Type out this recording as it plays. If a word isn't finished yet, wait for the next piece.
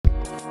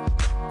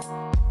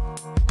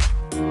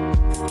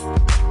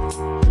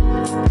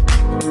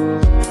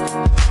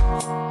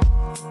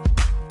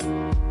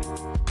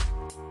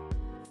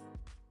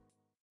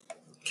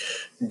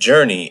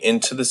journey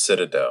into the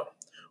Citadel,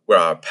 where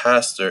our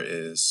pastor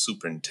is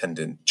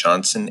Superintendent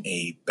Johnson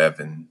A.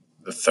 Bevan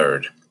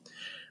III.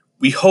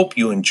 We hope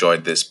you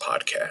enjoyed this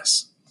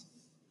podcast.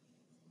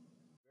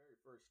 Very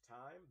first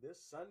time this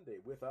Sunday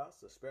with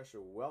us, a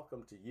special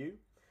welcome to you.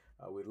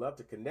 We'd love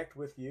to connect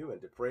with you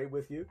and to pray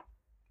with you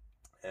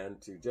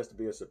and to just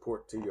be a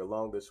support to you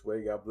along this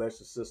way. God bless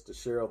you, Sister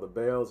Cheryl. The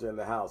bells are in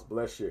the house.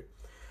 Bless you.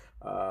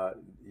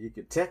 You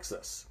can text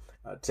us.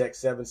 Text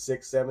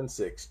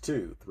 7676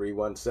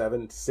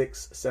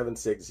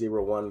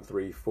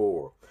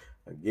 317-676-0134.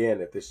 Again,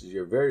 if this is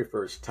your very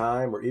first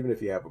time, or even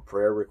if you have a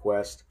prayer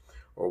request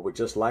or would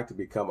just like to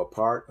become a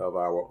part of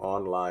our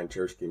online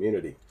church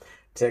community,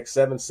 text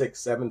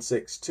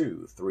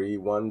 76762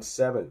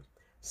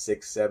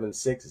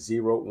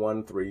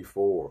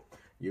 317-676-0134.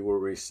 You will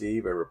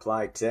receive a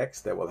reply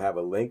text that will have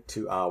a link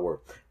to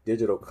our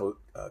digital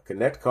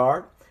connect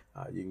card.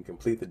 You can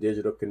complete the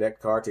digital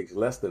connect card. It takes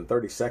less than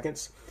 30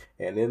 seconds.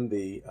 And in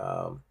the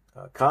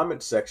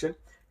comment section,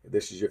 if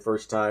this is your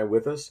first time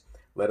with us,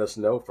 let us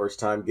know.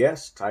 First time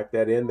guest, type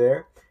that in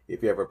there.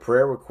 If you have a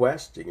prayer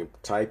request, you can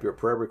type your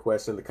prayer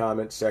request in the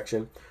comment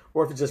section.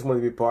 Or if you just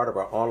want to be part of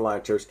our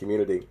online church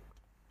community,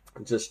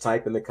 just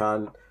type in the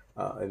comment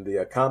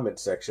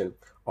section,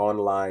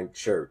 online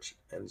church.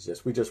 And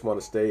we just want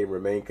to stay and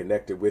remain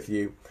connected with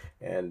you,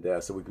 and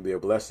so we can be a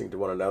blessing to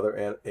one another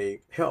and a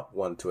help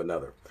one to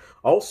another.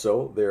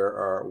 Also, there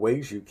are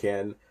ways you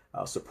can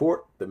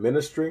support the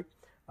ministry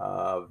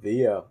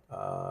via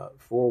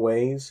 4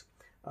 ways.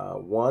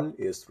 One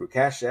is through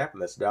Cash App,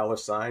 and that's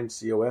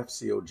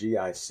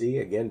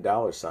 $COF-COGIC. Again,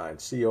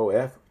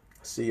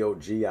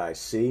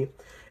 $COF-COGIC,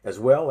 as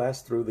well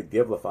as through the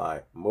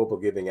Givelify mobile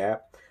giving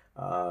app.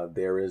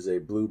 There is a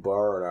blue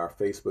bar on our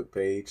Facebook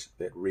page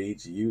that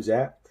reads Use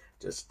App.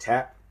 Just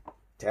tap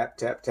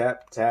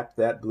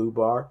that blue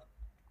bar.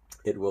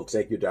 It will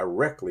take you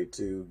directly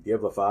to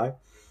Givelify,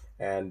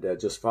 and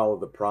just follow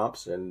the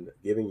prompts and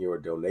giving your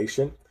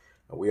donation.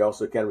 We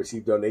also can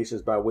receive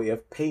donations by way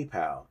of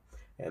PayPal,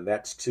 and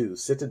that's to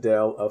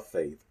Citadel of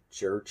Faith,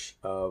 Church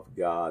of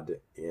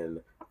God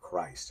in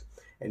Christ.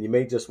 And you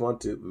may just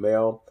want to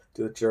mail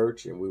to the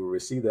church, and we will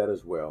receive that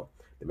as well.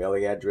 The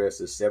mailing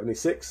address is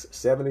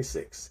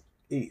 7676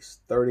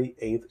 East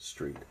 38th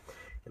Street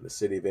in the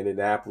city of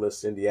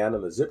Indianapolis, Indiana.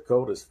 The zip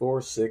code is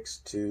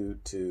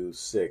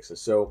 46226. And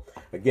so,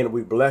 again,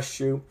 we bless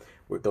you.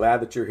 We're glad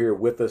that you're here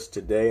with us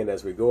today. And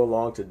as we go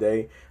along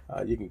today,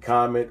 you can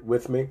comment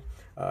with me,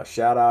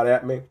 shout out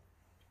at me,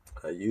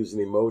 use an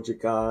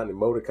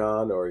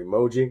emoticon or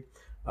emoji,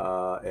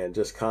 and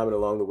just comment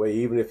along the way.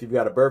 Even if you've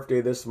got a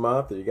birthday this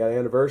month or you got an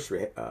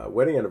anniversary,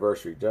 wedding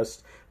anniversary,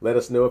 just let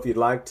us know if you'd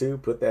like to.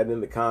 Put that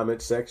in the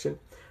comment section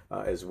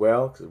as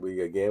well, because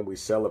we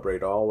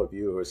celebrate all of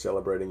you who are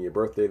celebrating your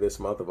birthday this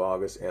month of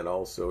August and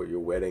also your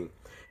wedding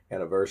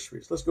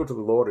anniversaries. Let's go to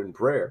the Lord in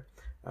prayer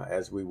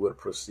as we would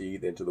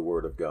proceed into the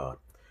Word of God.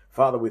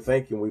 Father, we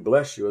thank you and we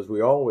bless you as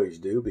we always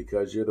do,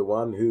 because you're the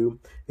one who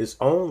is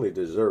only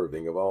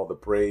deserving of all the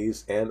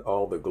praise and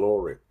all the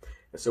glory.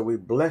 And so we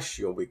bless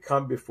you and we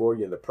come before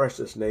you in the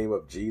precious name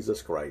of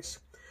Jesus Christ,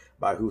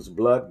 by whose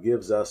blood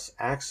gives us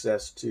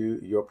access to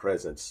your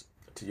presence,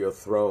 to your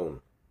throne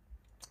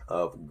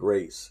of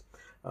grace,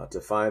 to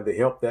find the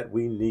help that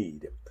we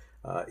need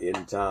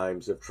in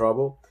times of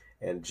trouble,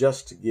 and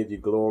just to give you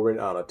glory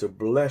and honor, to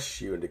bless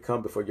you and to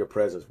come before your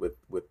presence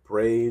with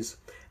praise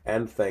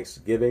and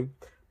thanksgiving,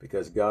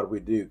 because God,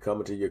 we do come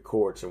into your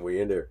courts and we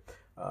enter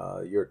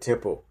your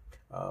temple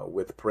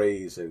with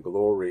praise and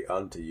glory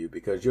unto you,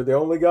 because you're the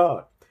only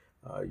God.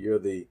 You're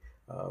the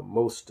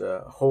most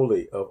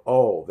holy of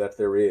all that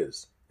there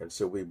is. And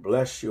so we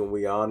bless you and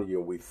we honor you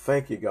and we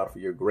thank you, God, for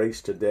your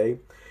grace today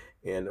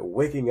in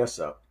waking us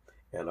up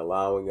and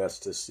allowing us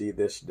to see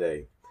this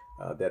day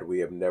that we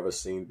have never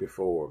seen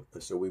before.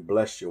 And so we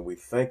bless you and we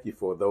thank you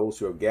for those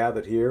who have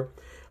gathered here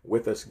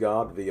with us,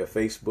 God, via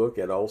Facebook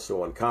and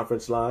also on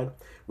conference line.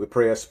 We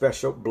pray a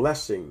special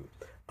blessing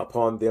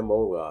upon them,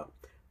 O God,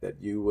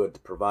 that you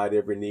would provide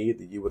every need,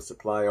 that you would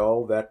supply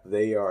all that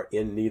they are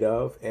in need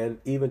of, and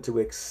even to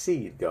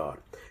exceed, God,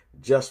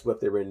 just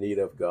what they're in need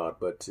of, God,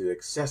 but to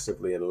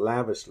excessively and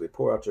lavishly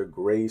pour out your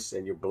grace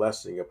and your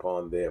blessing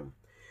upon them.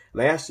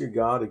 And I ask you,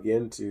 God,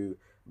 again to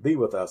be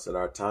with us in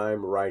our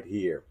time right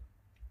here.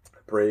 I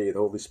pray the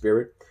Holy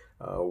Spirit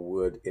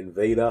would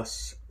invade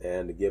us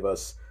and give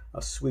us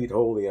a sweet,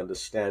 holy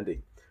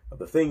understanding of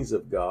the things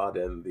of God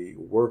and the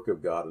work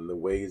of God and the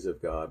ways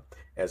of God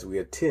as we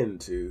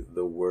attend to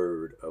the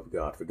Word of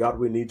God. For God,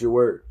 we need your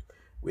Word.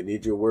 We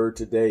need your Word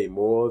today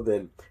more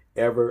than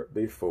ever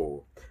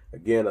before.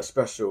 Again, a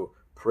special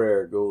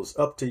prayer goes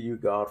up to you,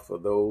 God, for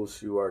those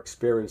who are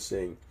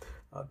experiencing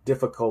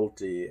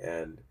difficulty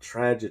and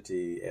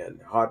tragedy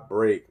and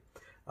heartbreak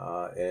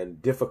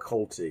and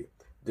difficulty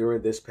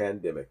during this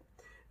pandemic.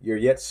 You're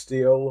yet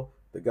still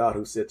the God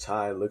who sits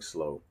high and looks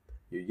low.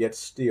 You're yet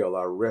still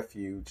our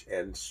refuge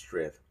and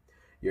strength.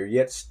 You're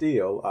yet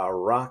still our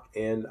rock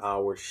and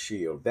our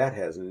shield. That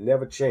has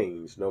never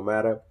changed, no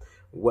matter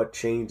what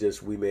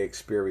changes we may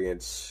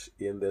experience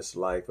in this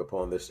life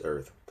upon this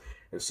earth.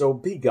 And so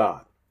be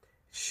God.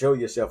 Show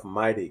yourself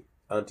mighty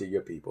unto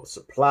your people.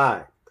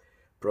 Supply,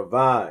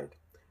 provide,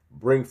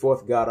 bring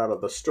forth, God, out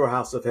of the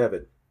storehouse of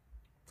heaven,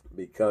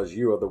 because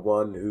you are the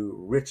one who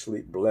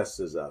richly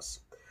blesses us.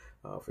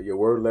 For your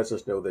word lets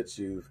us know that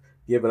you've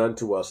given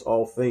unto us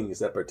all things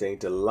that pertain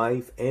to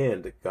life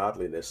and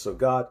godliness. So,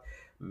 God,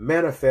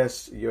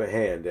 manifest your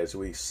hand as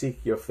we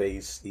seek your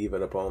face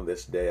even upon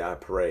this day, I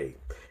pray,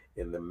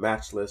 in the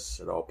matchless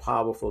and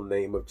all-powerful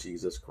name of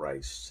Jesus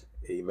Christ.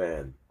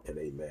 Amen and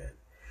amen.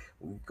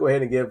 We'll go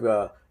ahead and give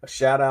a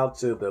shout out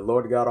to the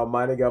Lord God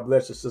Almighty. God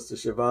bless you, Sister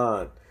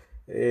Siobhan.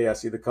 Hey, I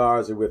see the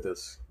cars are with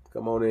us.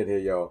 Come on in here,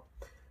 y'all.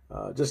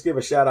 Just give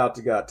a shout out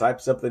to God.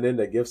 Type something in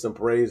there. Give some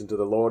praise unto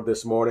the Lord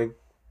this morning,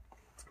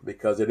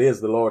 because it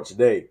is the Lord's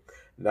day.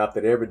 Not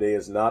that every day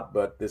is not,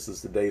 but this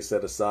is the day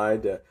set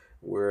aside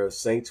where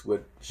saints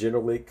would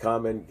generally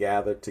come and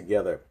gather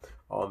together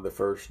on the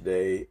first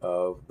day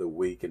of the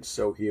week. And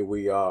so here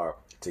we are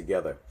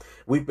together.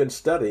 We've been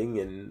studying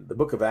in the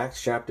book of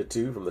Acts chapter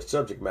 2 from the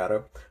subject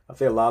matter, a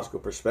theological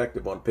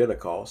perspective on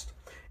Pentecost.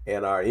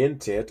 And our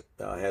intent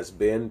has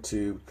been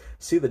to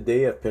see the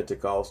day of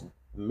Pentecost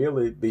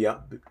merely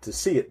to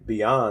see it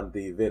beyond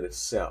the event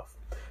itself.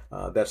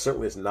 That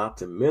certainly is not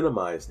to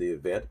minimize the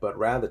event, but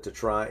rather to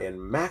try and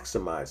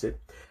maximize it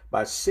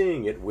by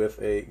seeing it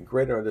with a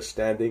greater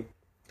understanding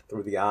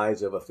through the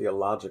eyes of a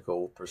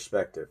theological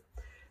perspective.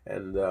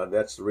 And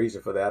that's the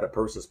reason for that. A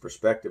person's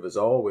perspective is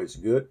always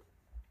good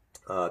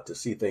to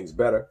see things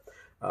better.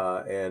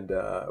 And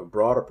a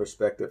broader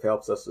perspective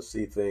helps us to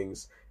see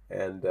things,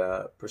 and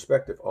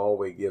perspective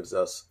always gives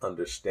us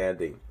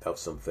understanding of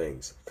some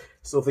things.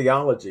 So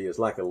theology is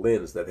like a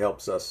lens that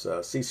helps us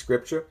see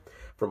Scripture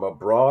from a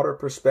broader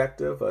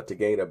perspective to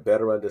gain a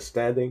better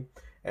understanding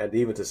and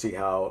even to see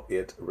how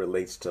it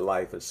relates to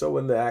life. And so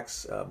in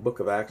the book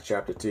of Acts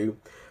chapter 2,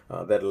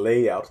 that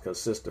layout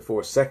consists of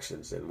 4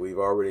 sections, and we've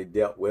already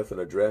dealt with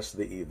and addressed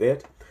the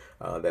event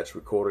that's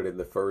recorded in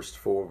the first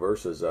 4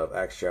 verses of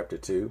Acts chapter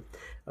 2.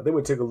 Then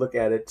we took a look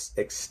at its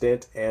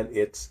extent and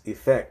its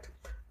effect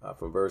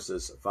from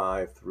verses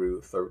 5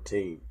 through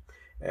 13.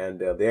 And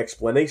the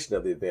explanation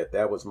of the event,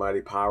 that was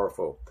mighty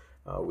powerful.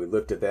 We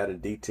looked at that in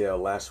detail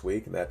last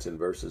week, and that's in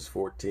verses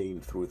 14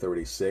 through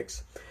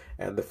 36.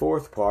 And the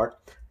fourth part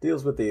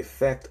deals with the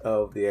effect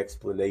of the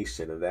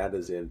explanation, and that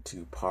is in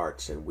 2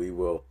 parts. And we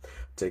will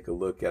take a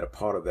look at a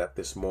part of that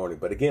this morning.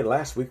 But again,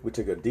 last week we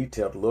took a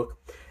detailed look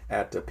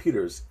at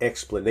Peter's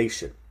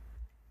explanation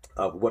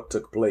of what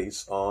took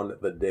place on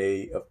the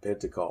day of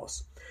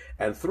Pentecost.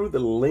 And through the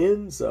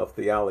lens of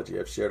theology,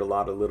 I've shared a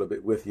little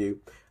bit with you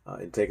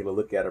in taking a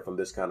look at it from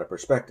this kind of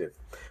perspective.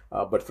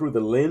 But through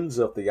the lens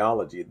of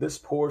theology, this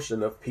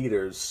portion of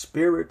Peter's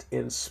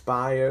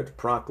Spirit-inspired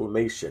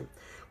proclamation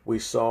we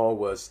saw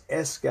was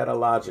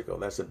eschatological.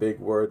 That's a big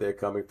word there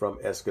coming from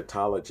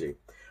eschatology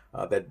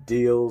that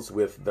deals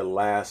with the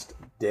last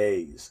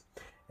days.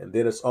 And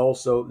then it's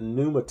also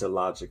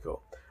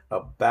pneumatological,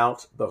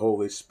 about the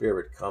Holy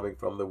Spirit, coming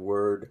from the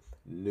word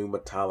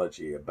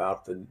pneumatology,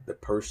 about the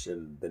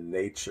person, the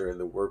nature, and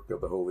the work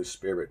of the Holy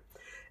Spirit.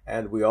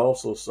 And we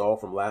also saw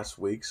from last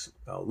week's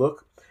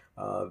look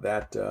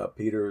that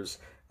Peter's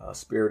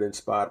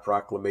Spirit-inspired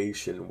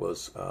proclamation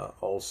was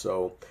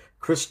also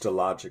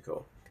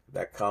Christological.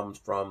 That comes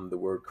from the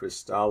word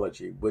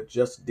Christology, which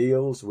just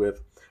deals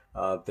with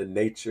the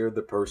nature,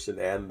 the person,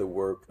 and the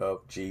work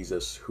of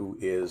Jesus, who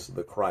is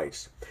the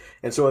Christ.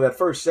 And so in that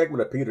first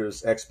segment of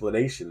Peter's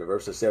explanation,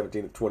 verses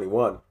 17 to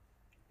 21,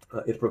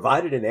 it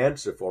provided an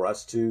answer for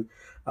us to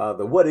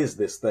the what is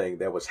this thing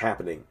that was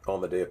happening on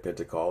the day of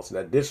Pentecost. And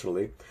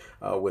additionally,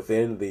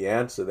 within the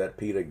answer that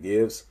Peter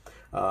gives,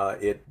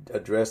 it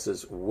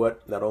addresses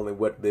not only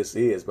what this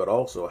is, but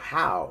also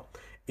how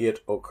it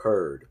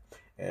occurred.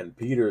 And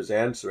Peter's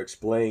answer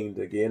explained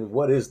again,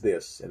 what is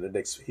this? And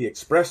then he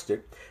expressed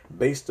it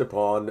based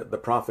upon the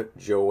prophet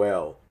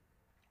Joel,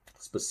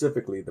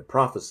 specifically the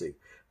prophecy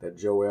that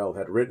Joel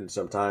had written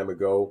some time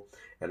ago.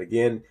 And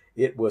again,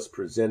 it was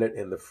presented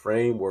in the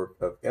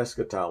framework of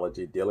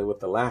eschatology, dealing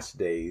with the last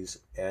days,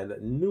 and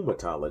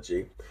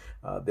pneumatology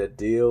that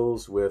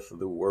deals with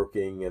the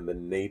working and the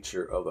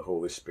nature of the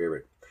Holy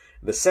Spirit.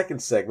 The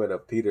second segment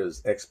of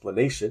Peter's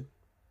explanation,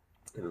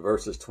 in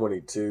verses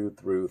 22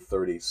 through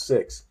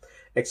 36,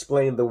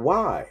 explain the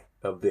why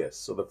of this.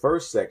 So the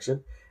first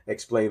section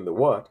explained the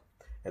what,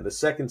 and the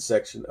second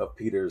section of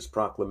Peter's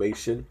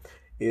proclamation,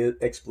 it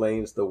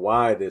explains the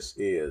why this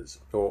is,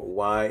 or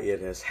why it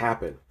has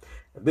happened.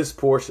 And this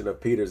portion of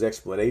Peter's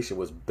explanation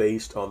was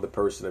based on the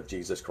person of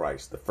Jesus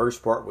Christ. The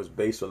first part was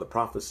based on the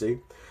prophecy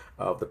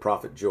of the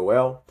prophet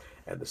Joel,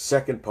 and the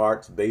second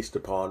part is based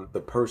upon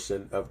the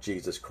person of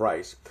Jesus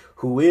Christ,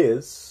 who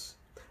is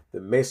the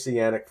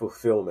messianic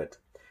fulfillment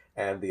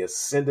and the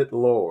ascended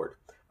Lord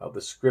of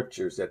the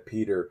scriptures that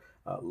Peter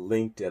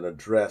linked and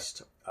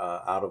addressed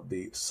out of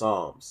the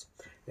Psalms.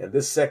 And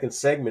this second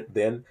segment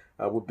then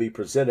will be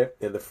presented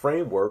in the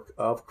framework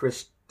of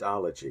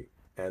Christology,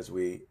 as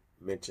we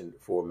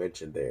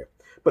mentioned there.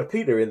 But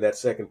Peter, in that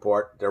second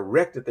part,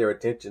 directed their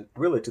attention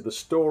really to the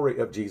story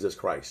of Jesus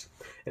Christ.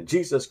 And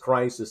Jesus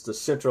Christ is the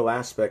central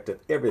aspect of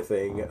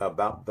everything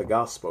about the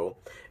gospel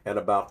and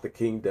about the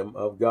kingdom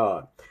of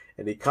God.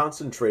 And he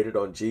concentrated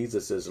on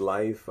Jesus's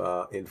life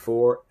in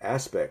four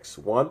aspects.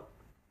 One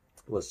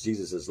was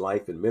Jesus's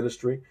life and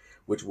ministry,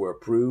 which were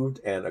approved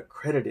and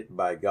accredited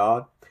by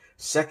God.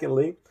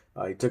 Secondly,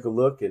 he took a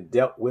look and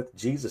dealt with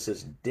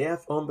Jesus's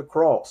death on the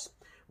cross,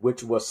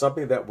 which was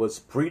something that was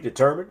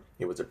predetermined.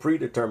 It was a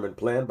predetermined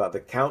plan by the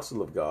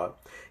counsel of God,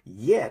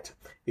 yet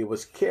it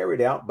was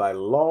carried out by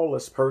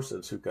lawless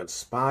persons who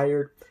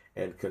conspired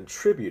and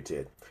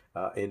contributed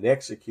in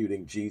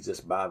executing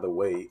Jesus by the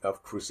way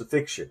of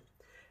crucifixion.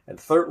 And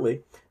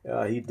thirdly,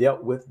 he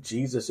dealt with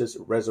Jesus's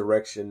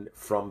resurrection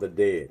from the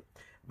dead,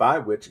 by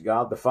which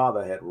God the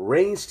Father had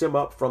raised him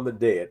up from the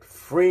dead,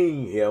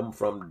 freeing him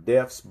from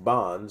death's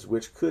bonds,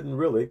 which couldn't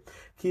really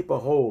keep a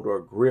hold or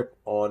grip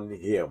on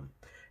him.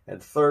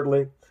 And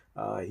thirdly,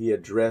 he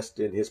addressed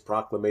in his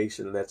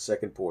proclamation in that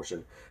second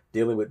portion,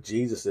 dealing with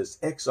Jesus's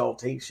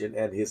exaltation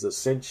and his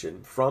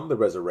ascension from the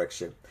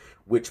resurrection,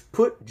 which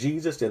put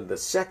Jesus in the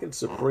second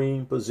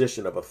supreme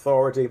position of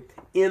authority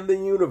in the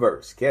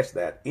universe. Catch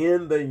that,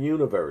 in the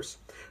universe,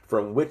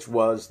 from which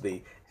was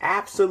the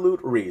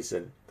absolute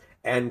reason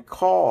and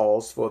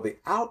cause for the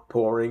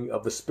outpouring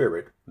of the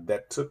Spirit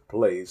that took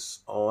place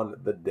on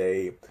the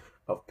day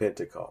of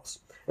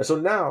Pentecost. And so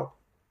now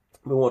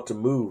we want to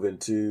move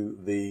into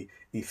the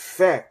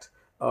effect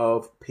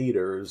of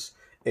Peter's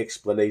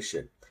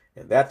explanation.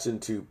 And that's in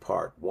two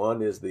parts.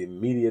 One is the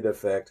immediate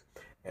effect,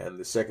 and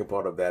the second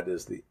part of that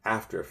is the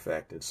after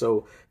effect. And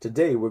so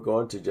today we're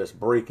going to just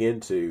break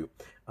into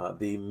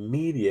the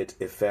immediate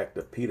effect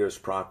of Peter's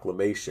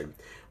proclamation,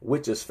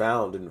 which is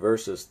found in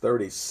verses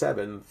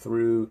 37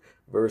 through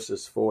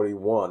verses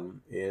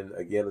 41,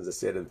 again, as I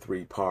said, in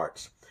three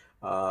parts.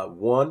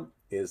 One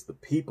is the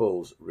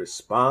people's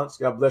response.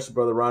 God bless you,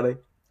 Brother Ronnie.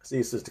 See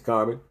you, Sister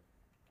Carmen.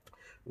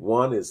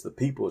 One is the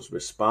people's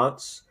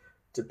response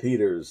to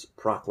Peter's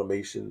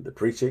proclamation, the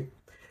preaching.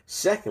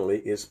 Secondly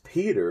is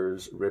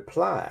Peter's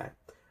reply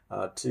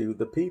to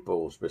the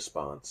people's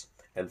response.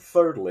 And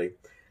thirdly,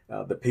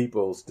 the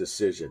people's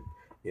decision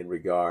in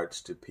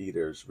regards to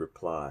Peter's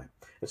reply.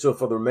 And so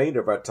for the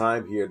remainder of our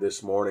time here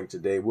this morning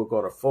today, we're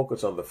going to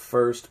focus on the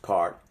first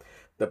part,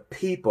 the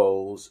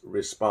people's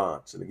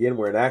response. And again,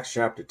 we're in Acts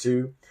chapter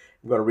 2.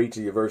 I'm going to read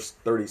to you verse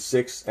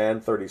 36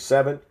 and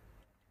 37.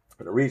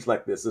 And it reads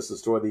like this. This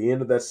is toward the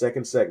end of that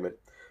second segment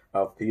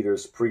of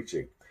Peter's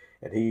preaching.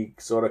 And he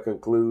sort of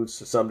concludes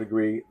to some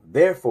degree,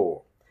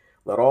 therefore,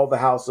 let all the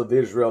house of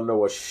Israel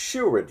know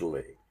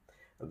assuredly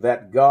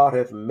that God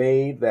hath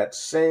made that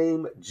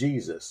same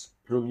Jesus,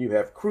 whom you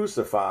have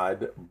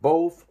crucified,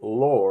 both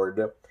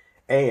Lord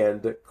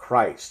and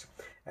Christ.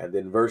 And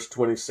then verse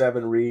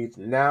 27 reads,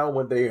 now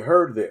when they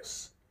heard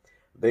this,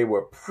 they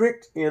were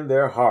pricked in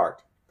their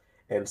heart,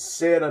 and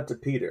said unto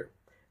Peter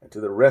and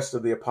to the rest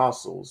of the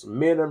apostles,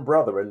 men and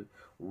brethren,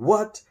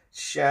 what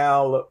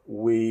shall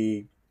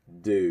we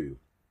do?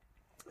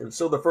 And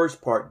so the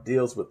first part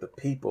deals with the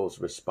people's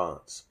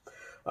response.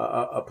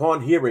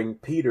 Upon hearing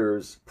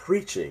Peter's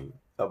preaching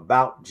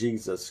about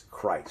Jesus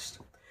Christ,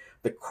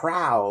 the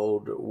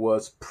crowd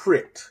was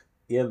pricked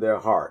in their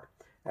heart,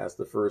 as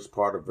the first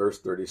part of verse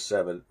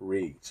 37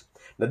 reads.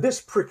 Now,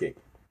 this pricking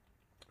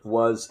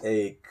was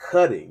a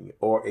cutting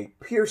or a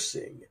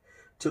piercing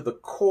to the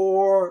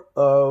core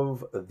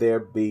of their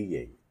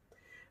being.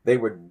 They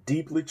were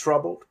deeply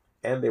troubled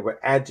and they were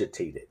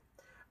agitated.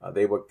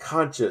 They were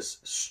conscience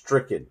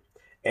stricken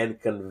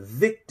and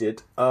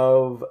convicted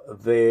of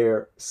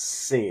their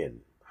sin.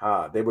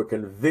 They were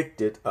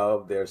convicted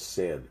of their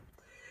sin.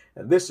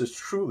 And this is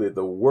truly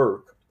the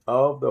work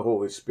of the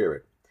Holy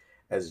Spirit.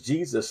 As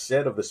Jesus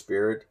said of the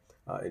Spirit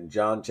in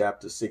John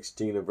chapter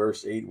 16 and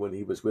verse 8, when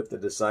he was with the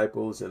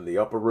disciples in the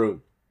upper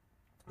room,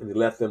 and he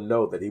let them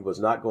know that he was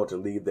not going to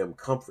leave them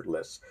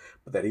comfortless,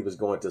 but that he was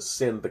going to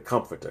send the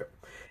Comforter.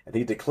 And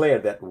he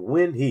declared that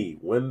when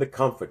the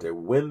Comforter,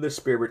 when the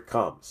Spirit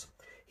comes,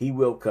 he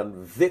will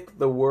convict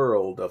the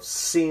world of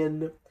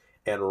sin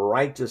and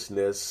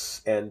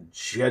righteousness and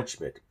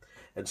judgment.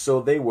 And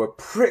so they were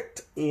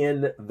pricked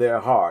in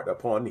their heart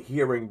upon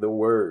hearing the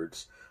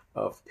words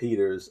of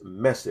Peter's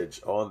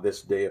message on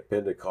this day of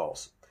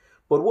Pentecost.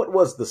 But what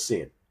was the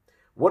sin?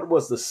 What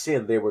was the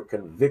sin they were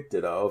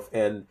convicted of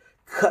and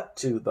cut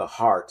to the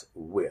heart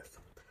with?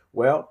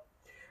 Well,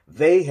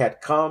 they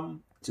had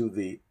come to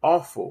the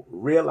awful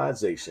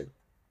realization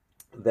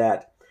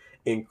that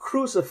in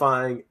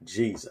crucifying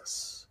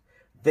Jesus,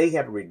 they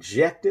had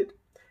rejected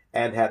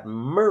and had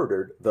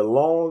murdered the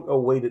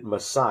long-awaited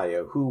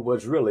Messiah, who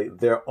was really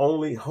their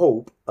only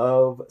hope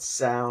of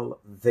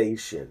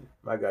salvation.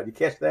 My God, you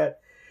catch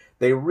that?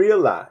 They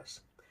realized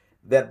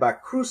that by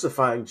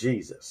crucifying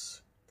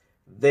Jesus,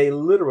 they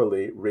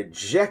literally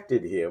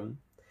rejected him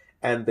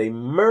and they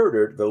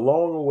murdered the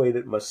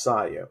long-awaited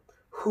Messiah,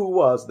 who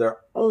was their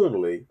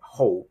only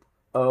hope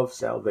of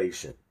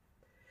salvation.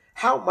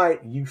 How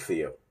might you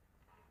feel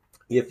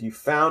if you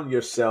found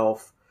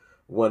yourself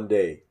one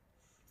day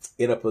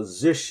in a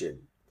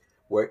position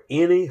where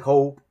any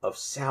hope of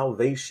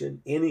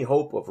salvation, any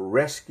hope of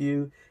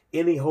rescue,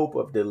 any hope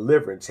of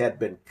deliverance had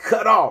been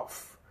cut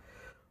off,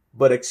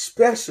 but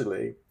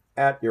especially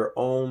at your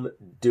own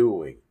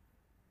doing.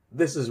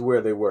 This is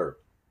where they were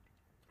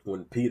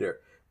when Peter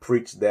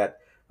preached that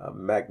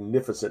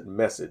magnificent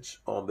message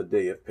on the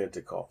day of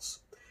Pentecost.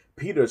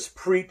 Peter's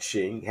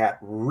preaching had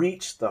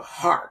reached the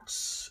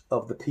hearts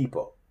of the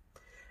people.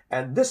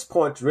 And this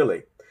points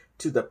really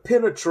to the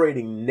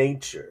penetrating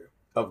nature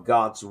of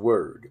God's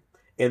word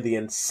and the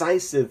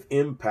incisive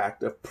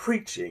impact of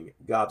preaching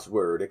God's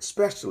word,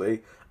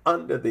 especially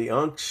under the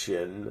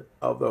unction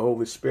of the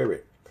Holy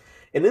Spirit.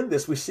 And in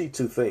this, we see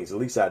two things, at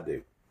least I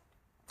do.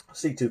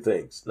 See two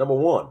things. Number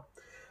one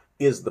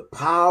is the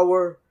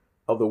power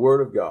of the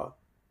word of God.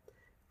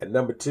 And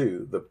number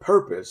two, the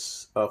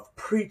purpose of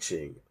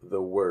preaching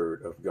the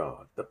word of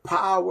God. The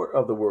power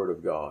of the word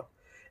of God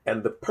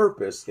and the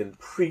purpose in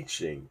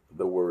preaching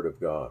the word of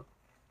God.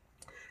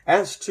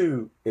 As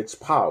to its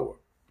power,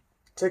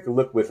 take a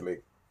look with me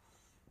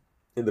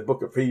in the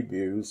book of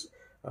Hebrews,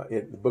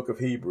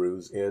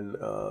 in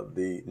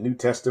the New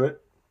Testament.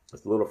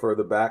 It's a little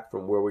further back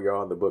from where we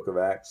are in the book of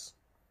Acts.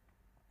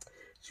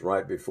 It's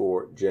right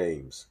before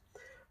James.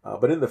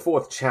 But in the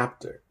 4th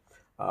chapter,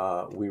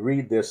 we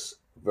read this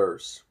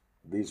verse,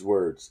 these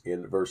words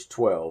in verse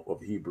 12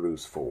 of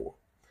Hebrews 4.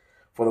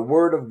 For the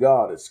word of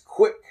God is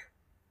quick,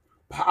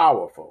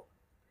 powerful,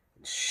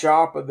 and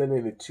sharper than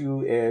any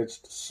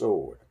two-edged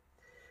sword,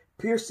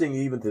 piercing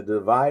even to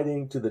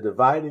the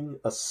dividing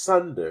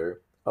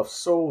asunder of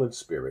soul and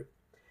spirit,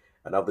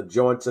 and of the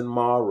joints and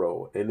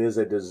marrow, and is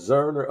a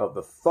discerner of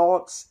the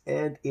thoughts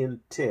and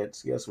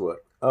intents, guess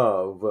what,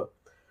 of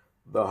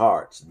the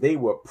hearts. They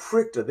were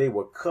pricked, or they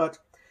were cut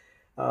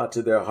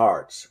to their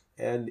hearts.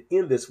 And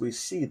in this we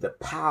see the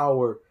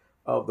power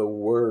of the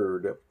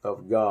word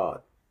of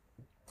God.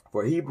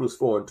 For Hebrews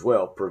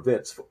 4:12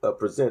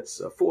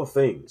 presents four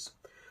things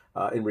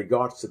in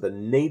regards to the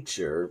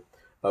nature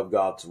of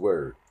God's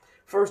word.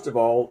 First of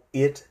all,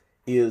 it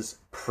is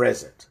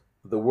present.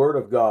 The word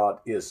of God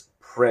is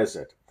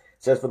present.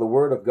 It says, for the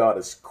word of God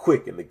is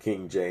quick in the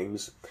King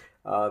James.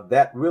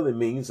 That really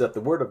means that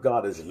the word of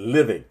God is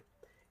living.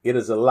 It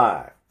is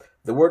alive.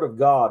 The word of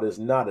God is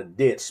not a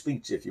dead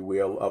speech, if you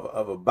will,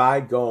 of a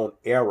bygone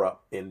era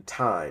in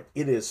time.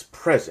 It is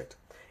present.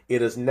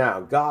 It is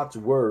now. God's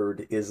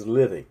word is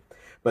living.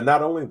 But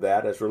not only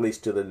that, as relates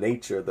to the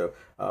nature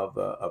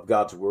of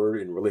God's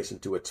word in relation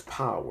to its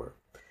power.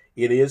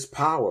 It is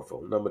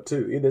powerful. Number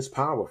two, it is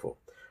powerful.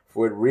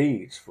 For it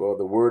reads, for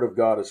the word of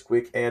God is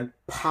quick and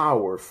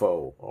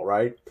powerful. All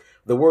right.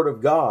 The word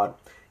of God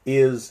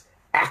is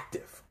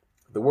active.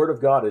 The word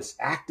of God is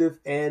active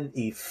and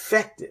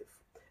effective,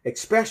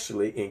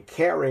 especially in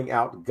carrying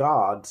out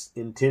God's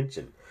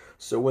intention.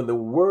 So when the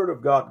word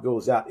of God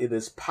goes out, it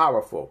is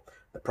powerful.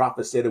 The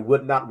prophet said it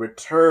would not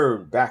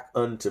return back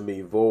unto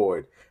me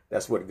void.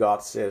 That's what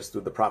God says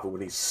through the prophet.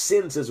 When he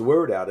sends his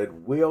word out, it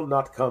will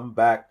not come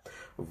back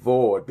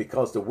void,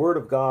 because the word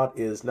of God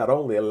is not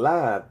only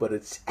alive, but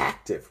it's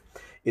active.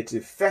 It's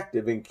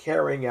effective in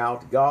carrying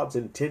out God's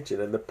intention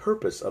and the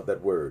purpose of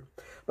that word.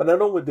 But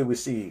not only do we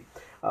see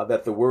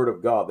that the word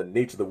of God, the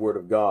nature of the word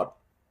of God,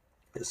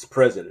 is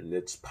present and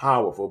it's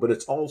powerful, but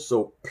it's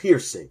also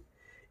piercing.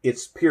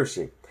 It's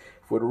piercing.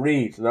 For it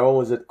reads, not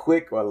only is it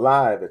quick or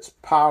alive, it's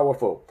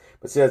powerful,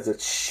 but it says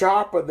it's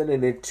sharper than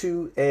any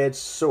two-edged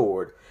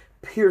sword,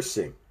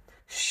 piercing,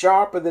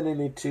 sharper than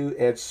any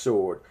two-edged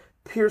sword,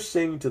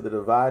 piercing to the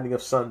dividing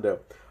asunder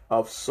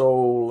of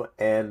soul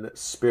and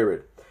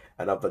spirit,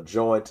 and of the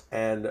joint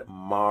and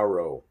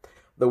marrow.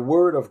 The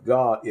word of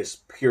God is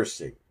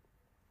piercing.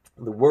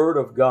 The word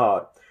of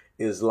God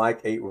is like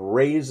a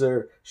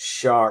razor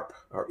sharp,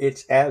 or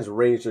it's as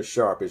razor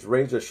sharp. It's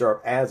razor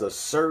sharp as a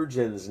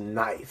surgeon's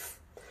knife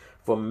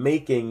for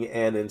making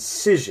an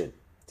incision,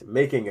 to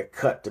making a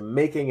cut, to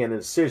making an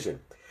incision.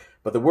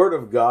 But the word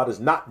of God is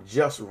not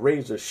just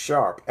razor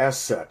sharp as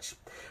such,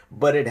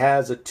 but it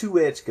has a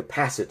two-edged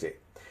capacity.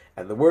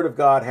 And the word of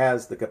God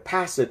has the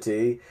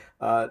capacity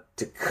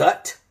to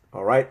cut,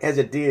 all right, as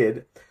it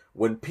did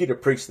when Peter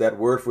preached that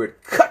word, for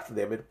it cut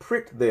them, it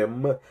pricked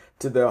them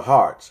to their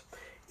hearts.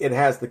 It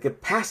has the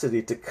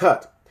capacity to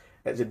cut,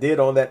 as it did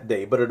on that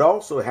day, but it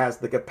also has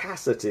the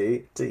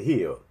capacity to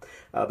heal.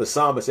 The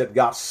psalmist said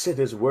God sent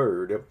his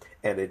word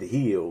and it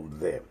healed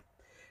them.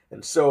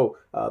 And so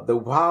the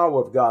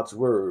power of God's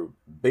word,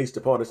 based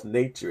upon its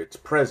nature, it's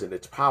present,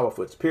 it's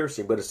powerful, it's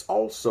piercing, but it's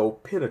also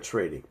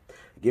penetrating.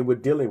 Again, we're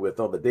dealing with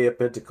on the day of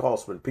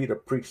Pentecost when Peter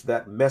preached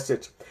that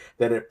message,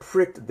 that it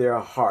pricked their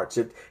hearts.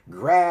 It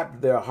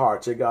grabbed their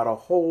hearts. It got a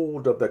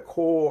hold of the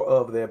core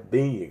of their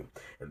being.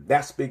 And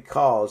that's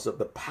because of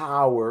the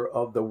power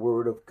of the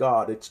word of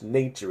God. Its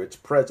nature, it's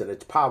present,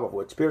 it's powerful,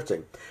 it's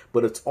piercing,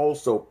 but it's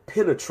also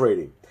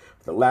penetrating.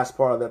 The last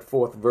part of that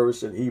fourth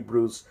verse in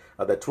Hebrews,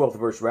 that 12th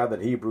verse rather,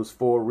 in Hebrews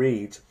 4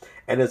 reads,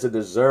 and is a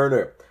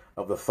discerner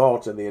of the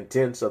thoughts and the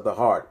intents of the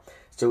heart.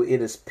 So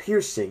it is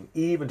piercing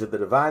even to the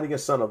dividing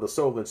asunder of the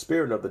soul and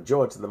spirit, and of the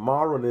joints and the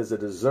marrow, and is a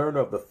discerner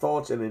of the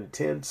thoughts and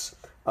intents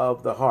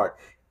of the heart.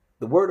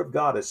 The word of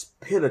God is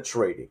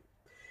penetrating.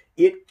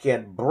 It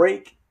can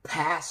break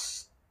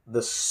past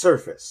the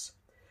surface,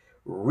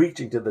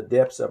 reaching to the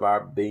depths of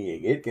our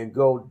being. It can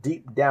go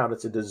deep down.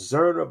 It's a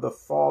discerner of the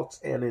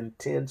thoughts and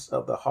intents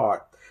of the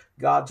heart.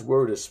 God's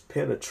word is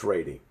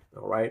penetrating,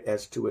 all right,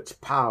 as to its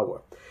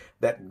power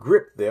that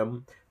gripped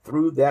them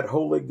through that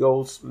Holy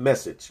Ghost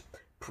message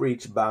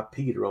preached by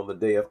Peter on the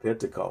day of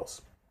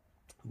Pentecost.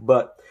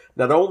 But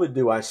not only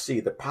do I see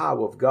the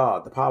power of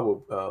God, the power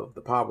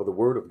of the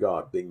word of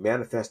God being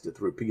manifested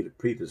through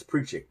Peter's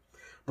preaching,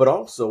 but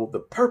also the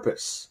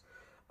purpose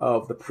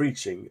of the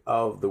preaching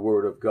of the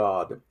word of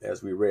God,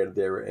 as we read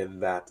there in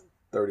that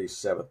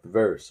 37th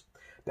verse.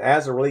 Now,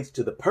 as it relates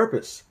to the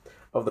purpose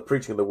of the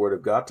preaching of the word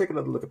of God, take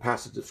another look at a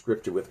passage of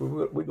scripture with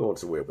me. We're going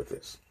somewhere with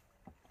this.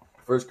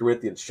 1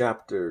 Corinthians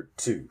chapter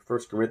 2. 1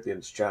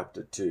 Corinthians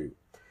chapter 2.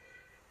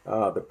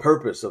 The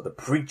purpose of the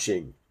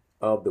preaching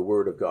of the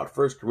word of God.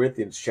 1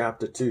 Corinthians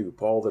chapter 2.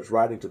 Paul is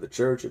writing to the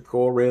church at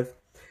Corinth,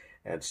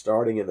 and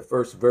starting in the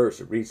first verse,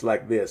 it reads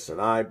like this: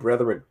 And I,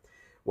 brethren,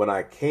 when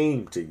I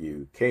came to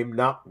you, came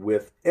not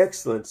with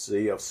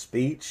excellency of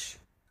speech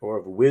or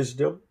of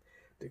wisdom,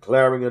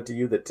 declaring unto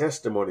you the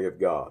testimony of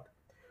God.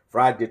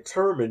 For I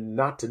determined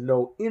not to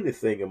know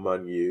anything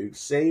among you,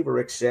 save or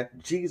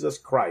except Jesus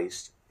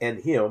Christ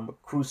and him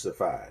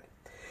crucified.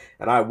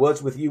 And I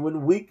was with you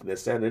in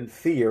weakness and in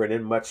fear and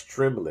in much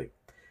trembling.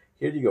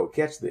 Here you go,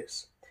 catch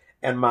this.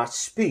 And my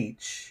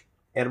speech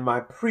and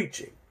my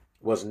preaching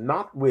was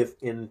not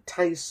with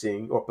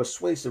enticing or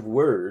persuasive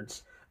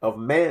words of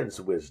man's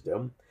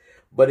wisdom,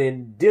 but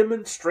in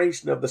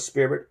demonstration of the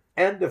Spirit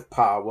and of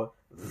power,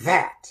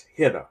 that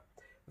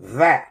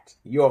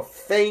your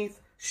faith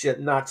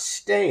should not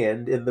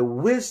stand in the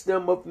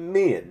wisdom of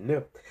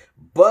men,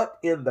 but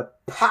in the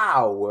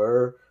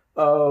power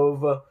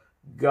of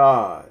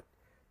God.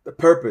 The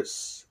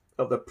purpose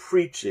of the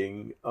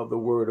preaching of the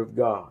word of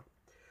God.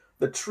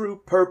 The true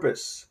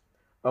purpose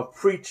of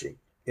preaching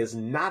is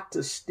not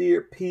to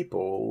steer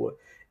people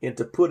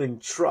into putting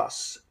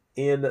trust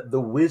in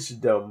the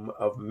wisdom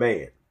of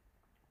man,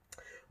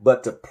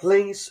 but to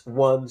place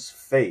one's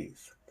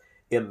faith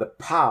in the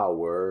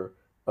power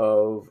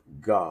of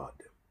God.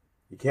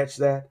 You catch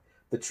that?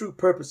 The true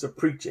purpose of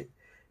preaching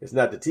is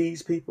not to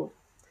tease people.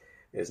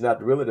 It's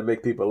not really to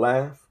make people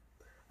laugh.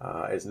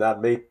 It's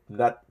not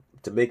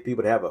to make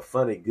people have a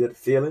funny, good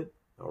feeling.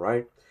 All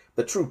right.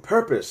 The true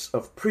purpose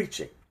of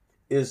preaching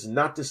is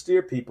not to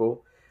steer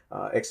people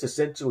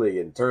existentially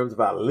in terms of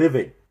our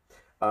living,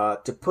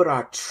 to put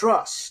our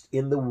trust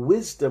in the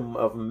wisdom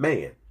of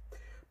man,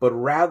 but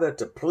rather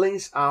to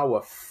place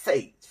our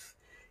faith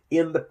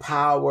in the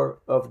power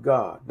of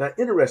God. Now,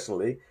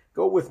 interestingly,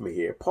 go with me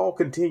here. Paul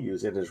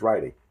continues in his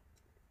writing.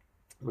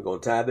 We're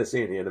going to tie this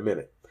in here in a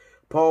minute.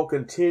 Paul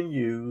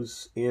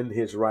continues in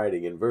his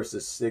writing in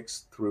verses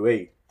 6 through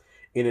 8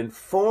 in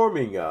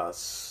informing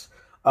us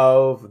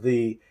of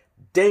the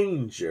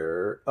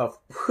danger of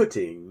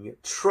putting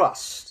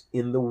trust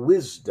in the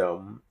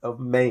wisdom of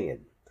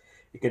man.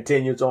 He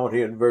continues on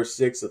here in verse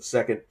 6 of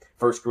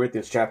 1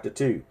 Corinthians chapter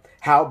 2.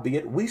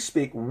 Howbeit we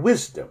speak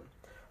wisdom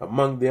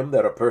among them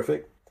that are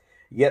perfect,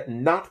 yet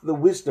not the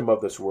wisdom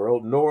of this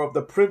world, nor of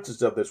the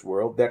princes of this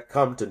world that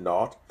come to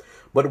naught,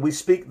 but we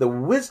speak the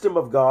wisdom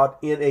of God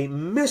in a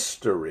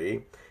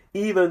mystery,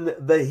 even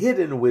the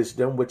hidden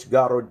wisdom which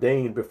God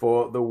ordained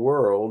before the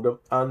world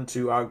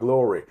unto our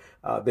glory.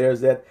 There's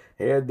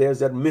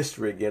that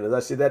mystery again. As I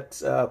see that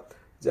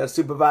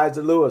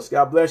Supervisor Lewis.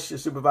 God bless you,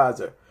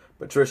 Supervisor.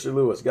 Patricia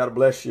Lewis. God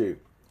bless you.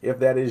 If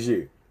that is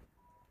you,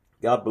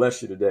 God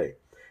bless you today.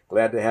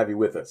 Glad to have you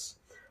with us.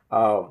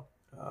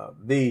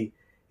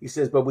 He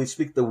says, but we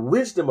speak the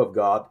wisdom of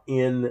God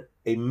in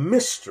a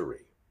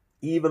mystery,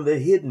 even the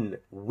hidden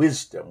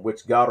wisdom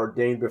which God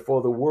ordained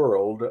before the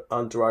world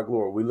unto our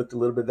glory. We looked a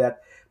little bit at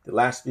that the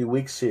last few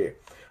weeks here.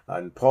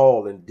 And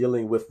Paul, in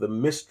dealing with the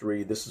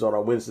mystery, this is on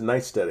our Wednesday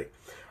night study,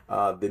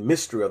 the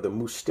mystery of the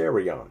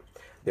mysterion.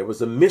 There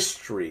was a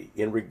mystery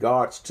in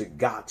regards to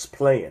God's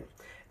plan.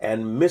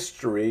 And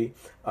mystery,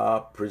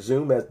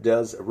 presume as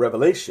does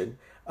revelation,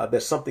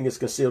 that something is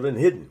concealed and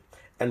hidden.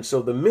 And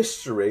so the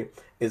mystery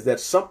is that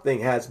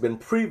something has been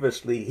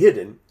previously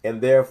hidden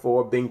and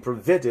therefore being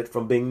prevented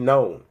from being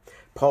known.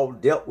 Paul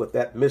dealt with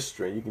that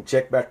mystery. You can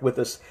check back with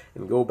us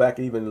and go back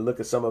even and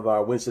look at some of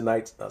our Wednesday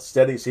night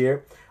studies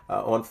here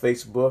on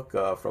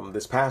Facebook from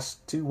this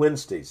past 2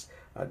 Wednesdays.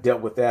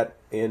 Dealt with that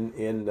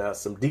in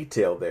some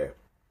detail there.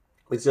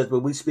 It says,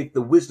 but we speak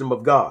the wisdom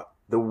of God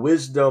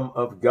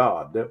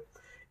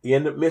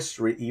in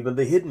mystery, even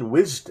the hidden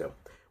wisdom,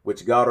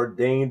 which God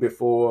ordained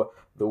before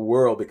the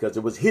world, because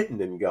it was hidden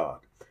in God.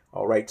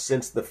 All right,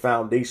 since the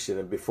foundation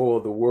and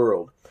before the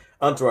world,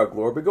 unto our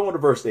glory. But go on to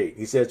verse 8.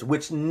 He says,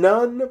 which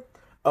none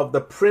of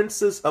the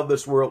princes of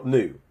this world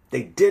knew.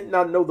 They did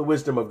not know the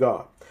wisdom of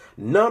God.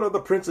 None of the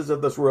princes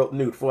of this world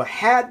knew. For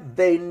had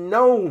they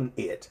known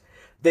it,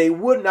 they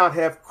would not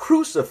have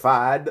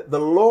crucified the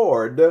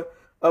Lord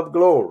of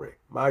glory.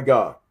 My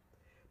God,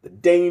 the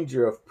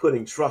danger of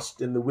putting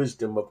trust in the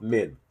wisdom of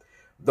men.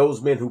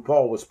 those men who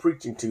Paul was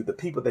preaching to, the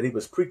people that he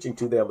was preaching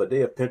to there on the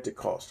day of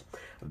Pentecost,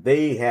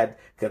 they had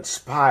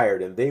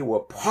conspired and they were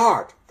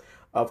part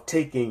of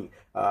taking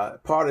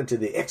part into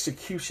the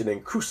execution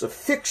and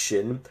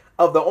crucifixion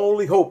of the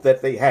only hope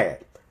that they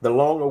had, the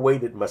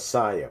long-awaited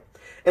Messiah.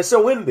 And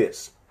so in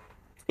this,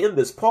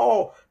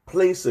 Paul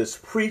places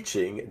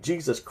preaching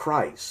Jesus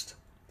Christ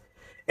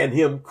and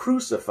him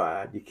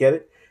crucified. You get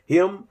it?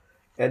 Him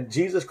and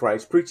Jesus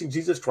Christ, preaching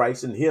Jesus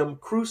Christ and him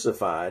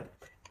crucified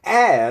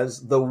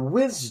as the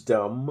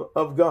wisdom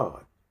of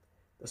God.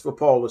 That's what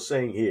Paul is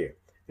saying here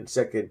in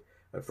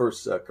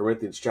First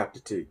Corinthians chapter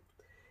 2.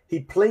 He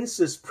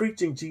places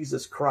preaching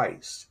Jesus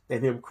Christ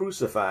and him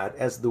crucified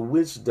as the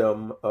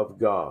wisdom of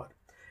God.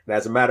 And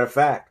as a matter of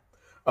fact,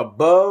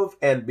 above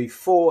and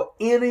before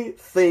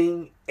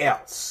anything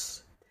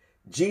else,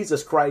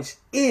 Jesus Christ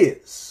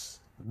is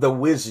the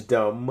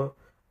wisdom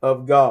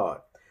of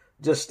God.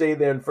 Just stay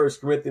there in 1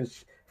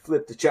 Corinthians,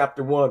 flip to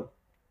chapter 1.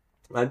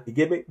 You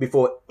get me?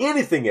 Before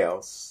anything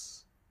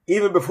else,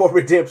 even before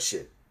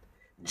redemption,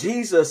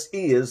 Jesus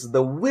is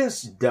the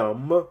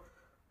wisdom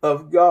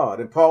of God.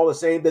 And Paul is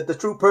saying that the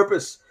true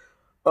purpose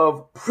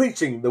of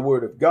preaching the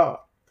word of God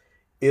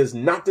is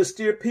not to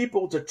steer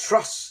people to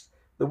trust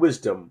the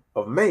wisdom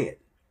of man,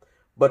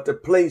 but to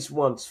place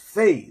one's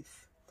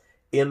faith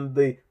in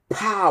the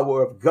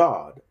power of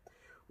God,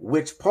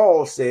 which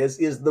Paul says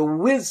is the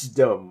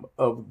wisdom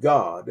of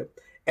God.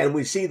 And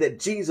we see that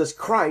Jesus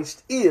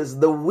Christ is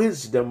the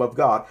wisdom of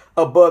God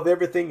above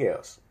everything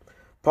else.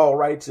 Paul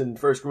writes in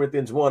 1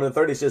 Corinthians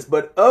 1:30, says,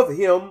 "But of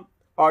him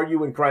are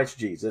you in Christ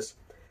Jesus,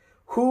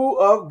 who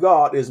of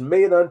God is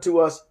made unto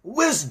us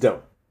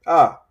wisdom,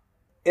 and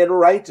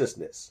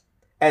righteousness,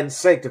 and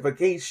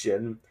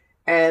sanctification,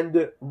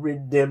 and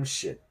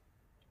redemption."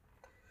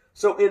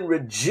 So in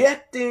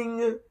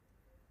rejecting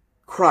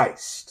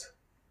Christ,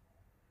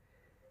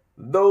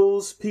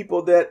 those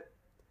people that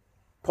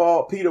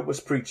Peter was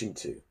preaching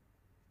to,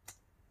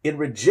 in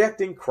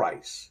rejecting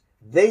Christ,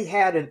 they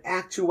had in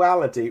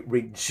actuality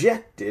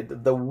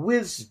rejected the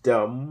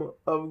wisdom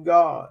of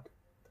God.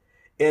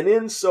 And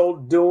in so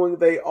doing,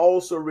 they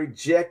also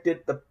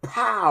rejected the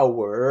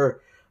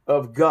power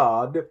of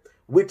God,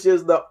 which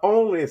is the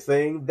only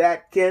thing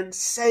that can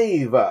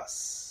save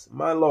us.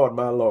 My Lord,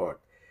 my Lord.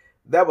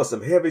 That was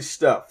some heavy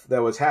stuff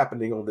that was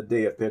happening on the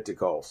day of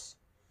Pentecost.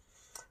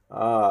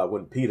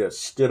 When Peter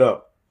stood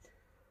up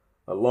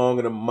along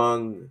and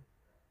among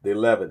the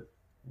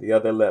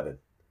other 11,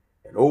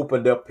 and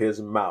opened up his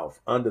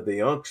mouth under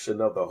the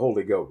unction of the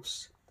Holy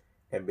Ghost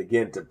and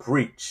began to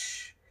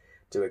preach,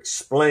 to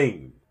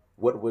explain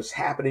what was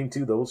happening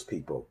to those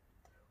people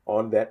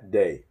on that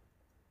day.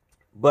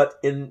 But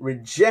in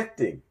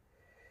rejecting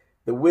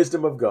the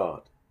wisdom of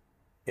God,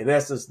 in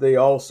essence, they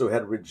also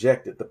had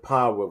rejected the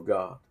power of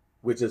God,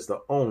 which is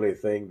the only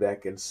thing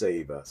that can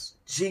save us.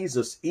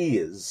 Jesus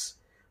is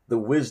the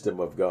wisdom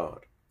of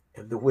God,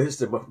 and the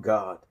wisdom of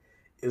God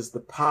is the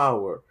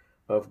power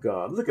of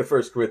God. Look at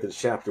 1 Corinthians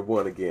chapter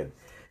 1 again.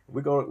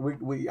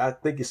 I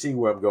think you see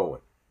where I'm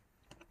going.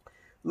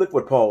 Look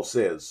what Paul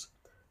says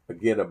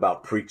again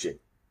about preaching.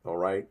 All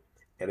right.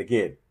 And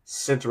again,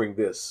 centering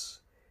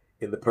this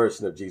in the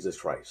person of Jesus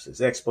Christ.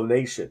 His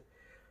explanation,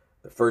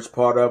 the first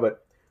part of it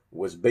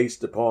was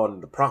based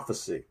upon the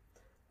prophecy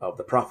of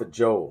the prophet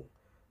Joel.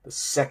 The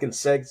second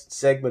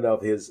segment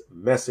of his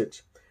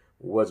message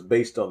was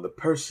based on the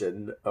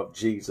person of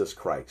Jesus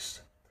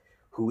Christ,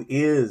 who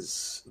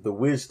is the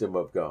wisdom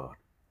of God.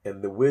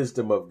 And the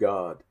wisdom of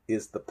God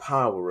is the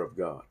power of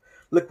God.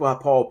 Look why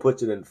Paul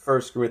puts it in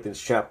 1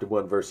 Corinthians chapter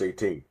 1, verse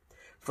 18.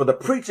 "For the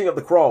preaching of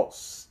the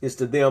cross is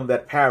to them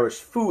that perish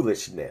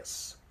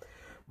foolishness,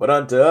 but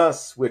unto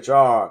us which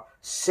are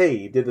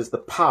saved it is the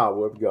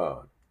power of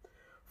God.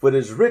 For it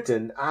is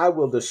written, I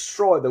will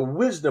destroy the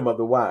wisdom of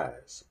the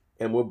wise,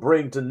 and will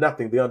bring to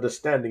nothing the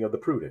understanding of the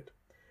prudent.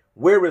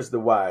 Where is the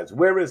wise?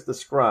 Where is the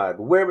scribe?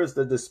 Where is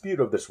the dispute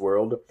of this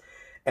world?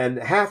 And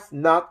hath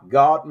not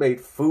God made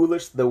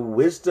foolish the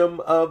wisdom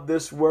of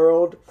this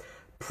world?"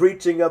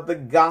 Preaching of the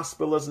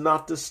gospel is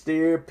not to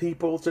steer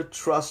people to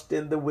trust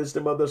in the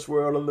wisdom of this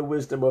world and the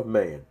wisdom of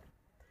man.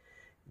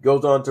 He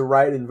goes on to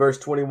write in verse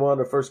 21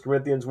 of 1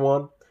 Corinthians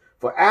 1,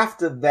 "For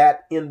after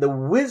that in the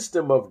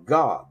wisdom of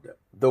God,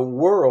 the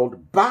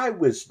world by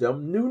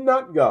wisdom knew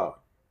not God.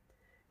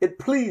 It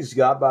pleased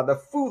God by the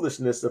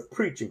foolishness of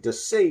preaching to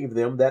save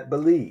them that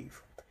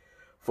believe.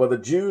 For the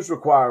Jews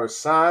require a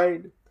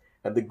sign,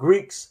 and the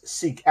Greeks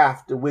seek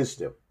after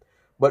wisdom.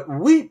 But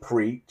we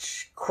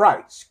preach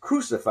Christ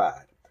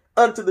crucified,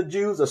 unto the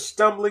Jews a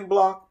stumbling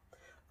block,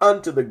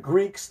 unto the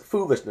Greeks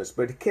foolishness."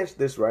 But catch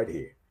this right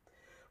here.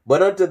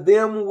 "But unto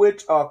them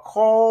which are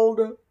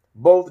called,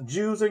 both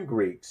Jews and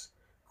Greeks,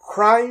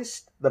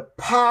 Christ the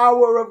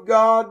power of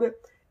God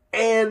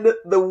and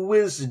the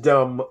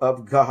wisdom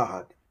of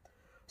God."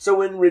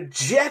 So in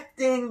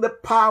rejecting the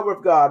power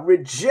of God,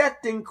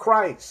 rejecting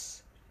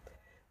Christ,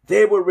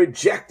 they were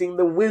rejecting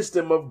the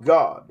wisdom of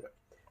God.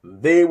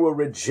 They were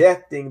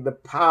rejecting the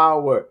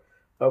power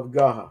of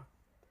God.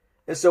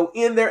 And so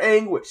in their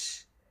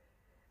anguish,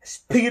 as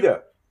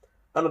Peter,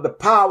 under the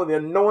power and the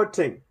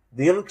anointing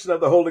the unction of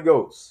the Holy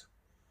Ghost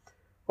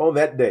on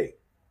that day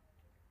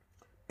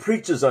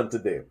preaches unto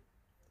them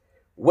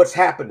what's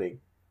happening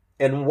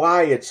and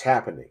why it's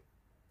happening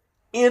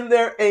in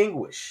their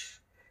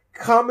anguish,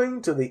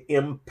 coming to the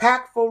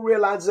impactful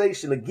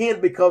realization, again,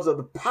 because of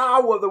the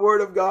power of the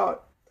Word of God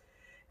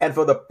and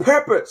for the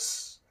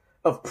purpose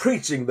of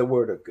preaching the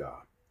Word of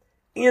God.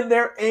 In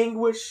their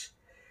anguish,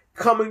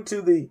 coming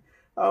to the,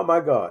 oh my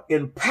God,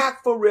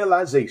 impactful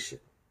realization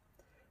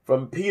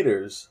from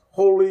Peter's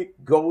Holy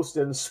Ghost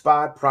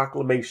inspired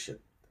proclamation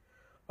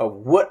of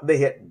what they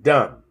had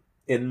done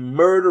in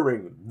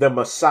murdering the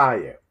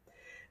Messiah.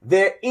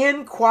 Their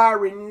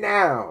inquiry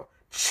now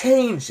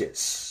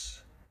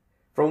changes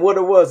from what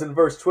it was in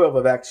verse 12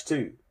 of Acts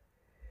 2.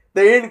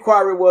 Their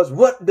inquiry was,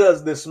 what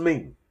does this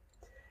mean?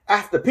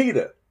 After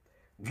Peter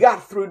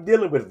got through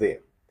dealing with them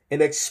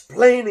and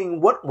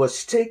explaining what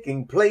was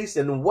taking place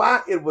and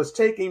why it was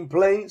taking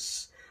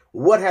place,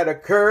 what had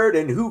occurred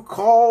and who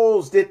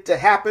caused it to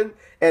happen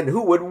and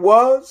who it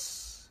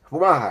was,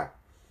 why?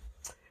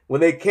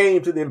 When they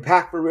came to the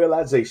impactful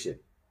realization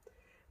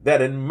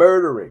that in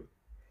murdering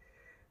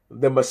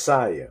the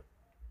Messiah,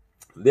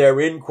 their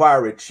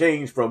inquiry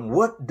changed from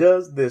what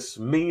does this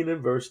mean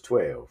in verse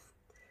 12,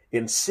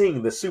 in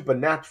seeing the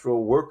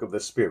supernatural work of the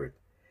Spirit,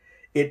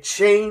 it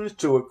changed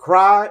to a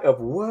cry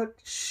of what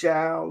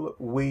shall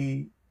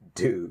we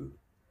do?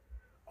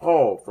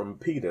 All from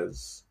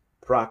Peter's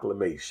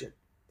proclamation.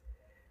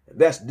 And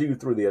that's due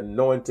through the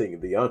anointing,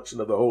 the unction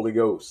of the Holy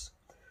Ghost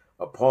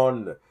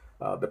upon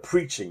the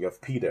preaching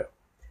of Peter.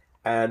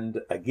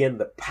 And again,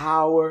 the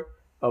power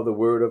of the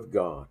Word of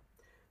God,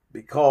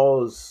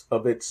 because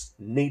of its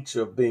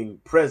nature of being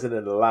present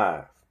and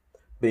alive,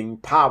 being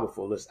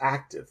powerful, it's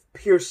active,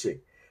 piercing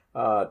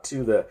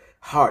to the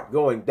heart,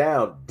 going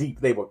down deep.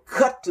 They were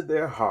cut to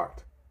their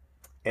heart.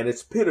 And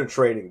it's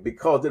penetrating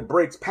because it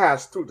breaks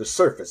past through the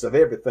surface of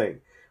everything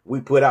we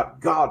put out.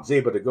 God's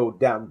able to go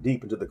down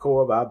deep into the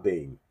core of our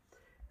being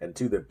and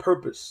to the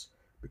purpose,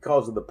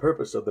 because of the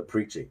purpose of the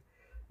preaching,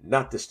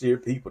 not to steer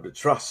people to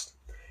trust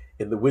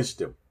in the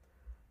wisdom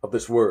of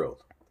this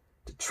world,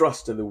 to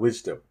trust in the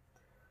wisdom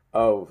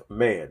of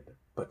man,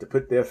 but to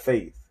put their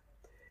faith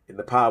in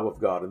the power of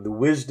God and the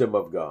wisdom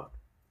of God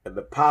and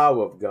the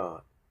power of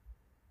God,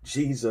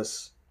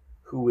 Jesus,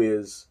 who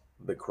is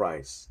the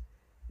Christ.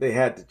 They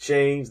had to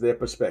change their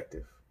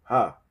perspective,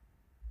 to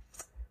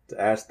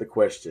ask the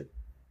question,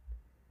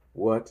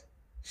 what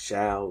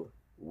shall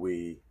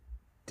we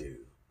do?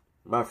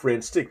 My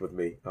friend, stick with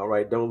me. All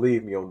right, don't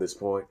leave me on this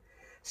point.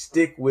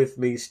 Stick with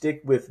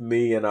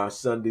me in our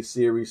Sunday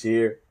series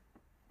here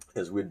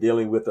as we're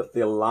dealing with a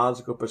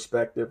theological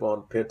perspective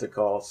on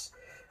Pentecost.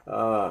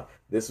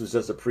 This was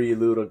just a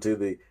prelude into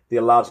the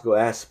theological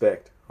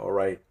aspect, all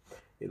right,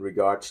 in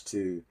regards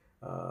to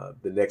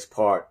the next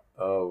part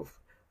of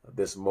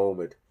this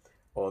moment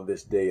on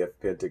this day of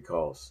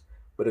Pentecost.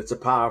 But it's a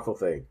powerful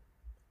thing,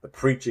 the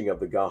preaching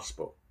of the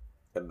gospel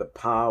and the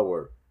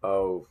power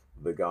of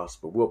the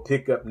gospel. We'll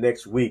pick up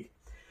next week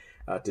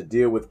to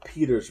deal with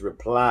Peter's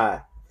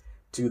reply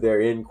to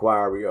their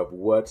inquiry of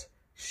what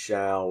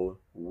shall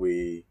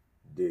we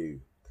do.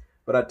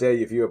 But I tell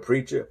you, if you're a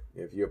preacher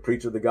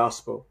of the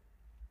gospel,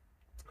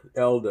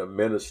 elder,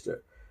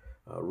 minister,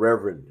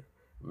 reverend,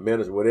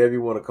 minister, whatever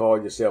you want to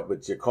call yourself,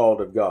 but you're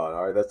called of God.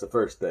 All right, that's the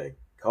first thing.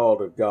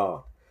 Called of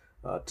God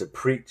to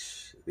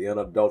preach the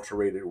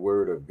unadulterated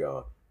word of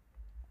God.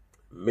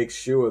 Make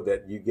sure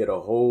that you get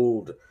a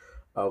hold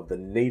of the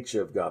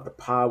nature of God, the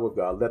power of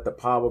God. Let the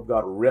power of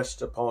God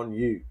rest upon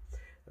you,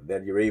 and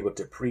then you're able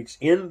to preach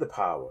in the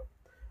power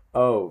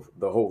of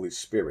the Holy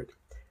Spirit.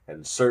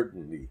 And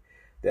certainly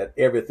that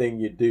everything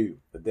you do,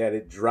 that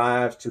it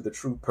drives to the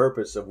true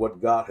purpose of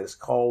what God has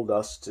called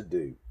us to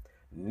do.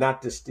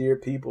 Not to steer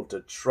people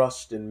to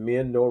trust in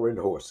men nor in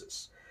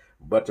horses,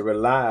 but to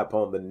rely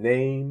upon the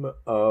name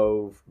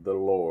of the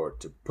Lord,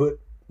 to put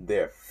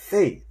their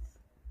faith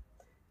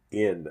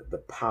in the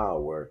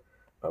power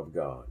of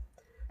God.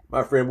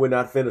 My friend, we're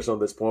not finished on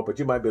this point, but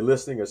you might be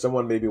listening or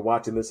someone may be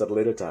watching this at a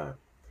later time.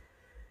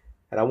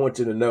 And I want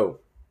you to know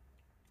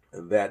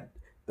that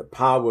the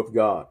power of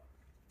God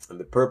and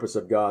the purpose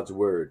of God's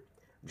word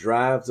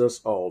drives us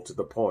all to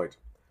the point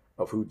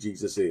of who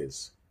Jesus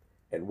is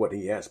and what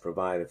he has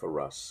provided for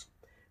us.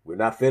 We're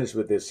not finished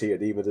with this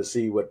here, even to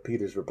see what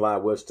Peter's reply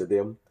was to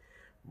them.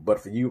 But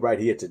for you right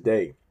here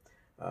today,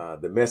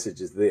 the message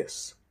is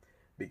this.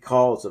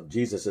 Because of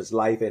Jesus'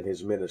 life and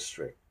his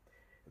ministry,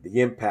 the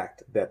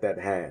impact that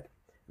had,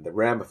 the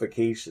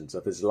ramifications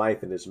of his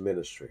life and his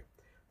ministry,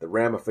 the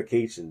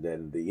ramification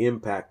and the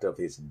impact of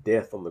his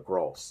death on the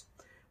cross,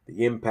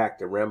 the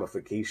impact and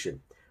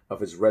ramification of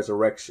his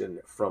resurrection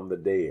from the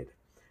dead,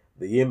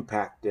 the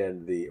impact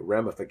and the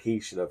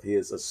ramification of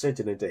his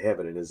ascension into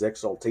heaven and his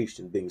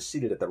exaltation being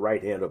seated at the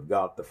right hand of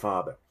God the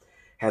Father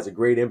has a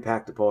great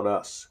impact upon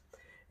us.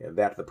 And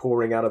that the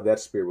pouring out of that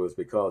Spirit was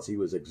because he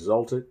was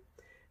exalted.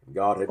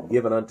 God had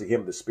given unto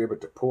him the Spirit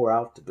to pour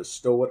out, to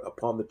bestow it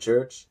upon the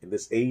church in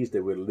this age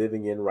that we're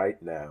living in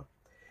right now.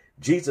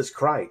 Jesus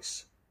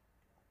Christ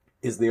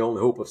is the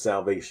only hope of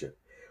salvation.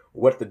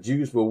 What the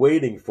Jews were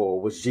waiting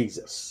for was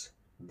Jesus,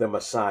 the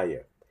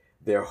Messiah,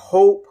 their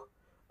hope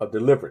of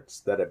deliverance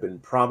that had been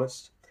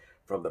promised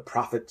from the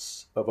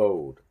prophets of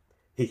old.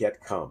 He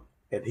had come,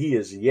 and he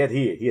is yet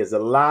here. He is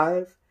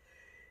alive.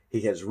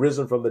 He has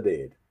risen from the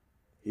dead.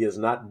 He is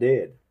not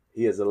dead.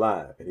 He is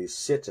alive, and he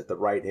sits at the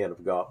right hand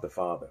of God the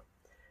Father.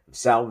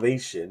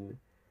 Salvation,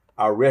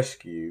 our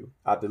rescue,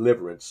 our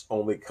deliverance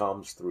only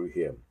comes through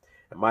him.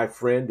 And my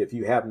friend, if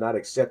you have not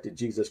accepted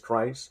Jesus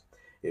Christ,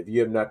 if you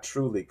have not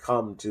truly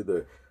come to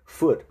the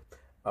foot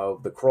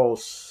of the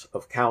cross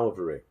of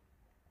Calvary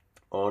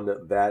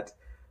on that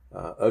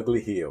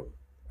ugly hill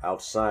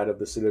outside of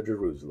the city of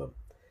Jerusalem,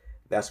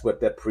 that's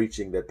what that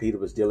preaching that Peter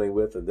was dealing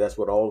with, and that's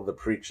what all of the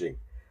preaching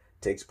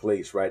takes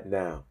place right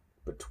now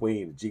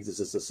between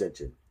Jesus'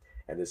 ascension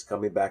and his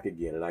coming back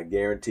again. And I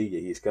guarantee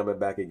you, he's coming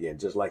back again.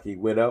 Just like he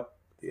went up,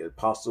 the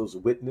apostles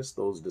witnessed,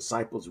 those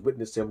disciples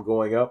witnessed him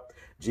going up.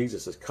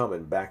 Jesus is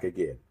coming back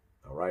again.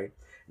 All right.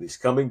 And he's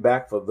coming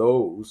back for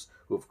those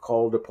who have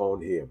called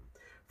upon him.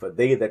 For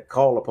they that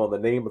call upon the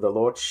name of the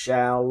Lord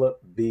shall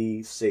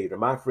be saved. And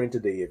my friend,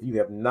 today, if you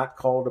have not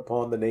called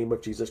upon the name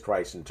of Jesus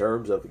Christ in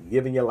terms of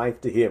giving your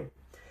life to him,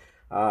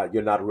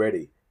 you're not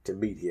ready to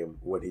meet him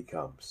when he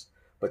comes.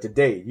 But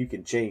today, you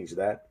can change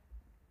that.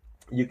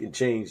 You can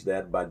change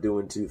that by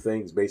doing two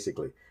things,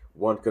 basically.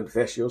 One,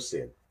 confess your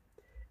sin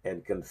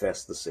and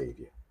confess the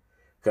Savior.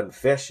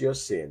 Confess your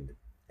sin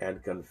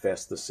and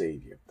confess the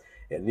Savior.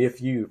 And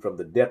if you, from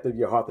the depth of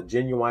your heart, the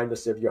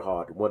genuineness of your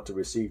heart, want to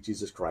receive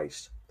Jesus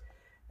Christ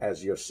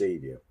as your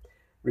Savior,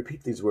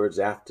 repeat these words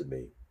after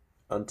me,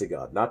 unto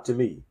God. Not to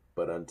me,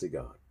 but unto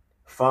God.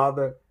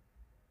 Father,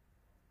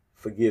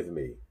 forgive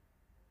me,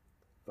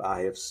 for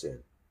I have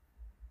sinned.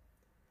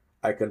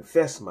 I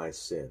confess my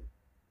sin,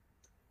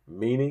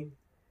 meaning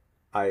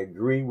I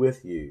agree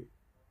with you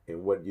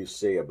in what you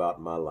say about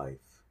my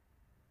life.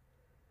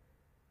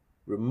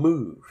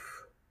 Remove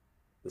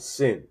the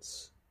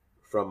sins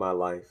from my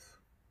life.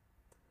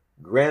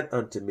 Grant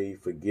unto me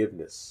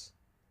forgiveness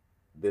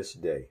this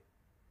day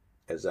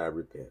as I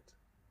repent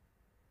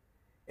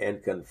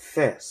and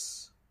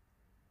confess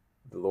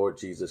the Lord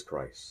Jesus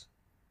Christ.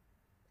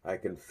 I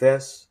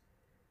confess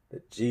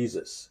that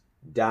Jesus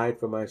died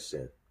for my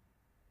sin.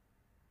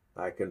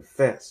 I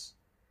confess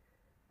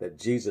that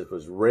Jesus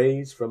was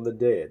raised from the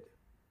dead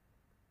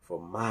for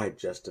my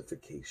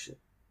justification.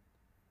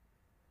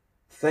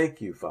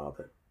 Thank you,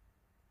 Father,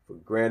 for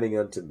granting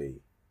unto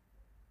me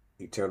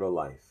eternal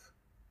life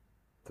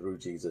through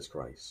Jesus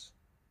Christ.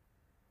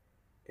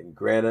 And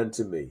grant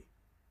unto me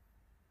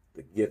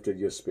the gift of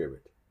your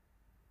Spirit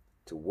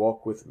to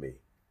walk with me,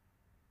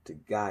 to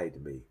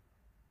guide me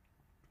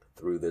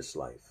through this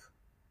life.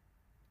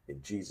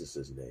 In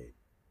Jesus' name,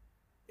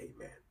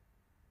 amen.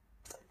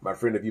 My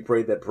friend, if you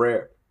prayed that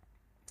prayer,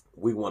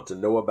 we want to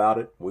know about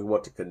it. We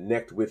want to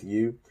connect with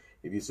you.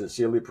 If you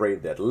sincerely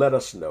prayed that, let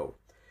us know.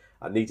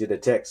 I need you to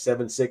text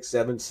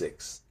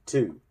 7676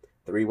 to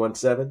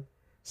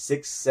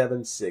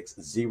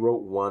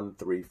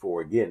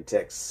 317-676-0134. Again,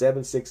 text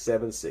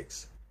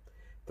 7676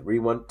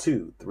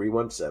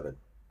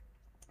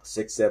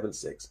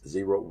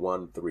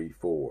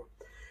 312-317-676-0134.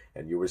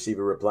 And you'll receive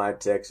a reply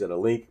text and a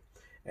link,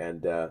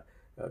 and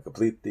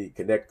complete the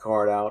Connect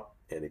card out.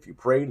 And if you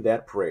prayed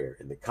that prayer,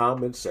 in the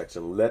comment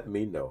section, let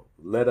me know.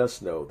 Let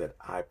us know that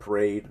I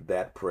prayed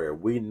that prayer.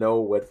 We know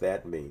what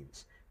that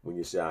means when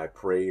you say, I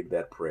prayed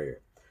that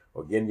prayer.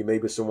 Or again, you may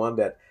be someone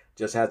that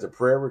just has a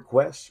prayer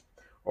request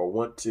or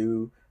want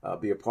to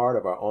be a part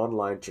of our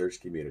online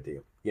church community.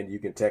 Again, you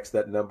can text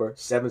that number,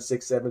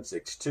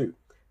 76762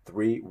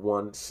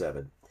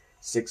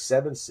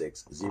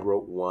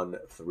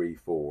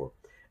 317-676-0134.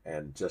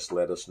 And just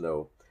let us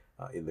know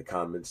in the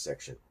comments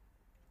section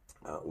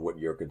what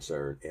your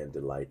concern and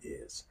delight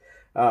is.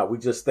 We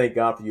just thank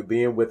God for you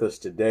being with us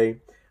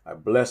today. I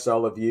bless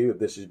all of you. If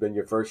this has been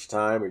your first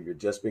time or you've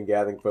just been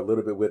gathering for a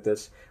little bit with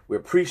us, we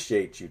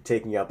appreciate you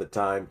taking out the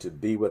time to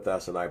be with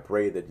us. And I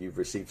pray that you've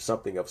received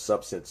something of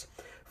substance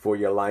for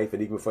your life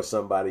and even for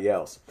somebody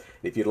else.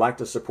 If you'd like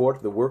to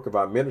support the work of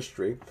our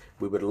ministry,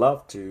 we would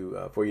love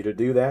to for you to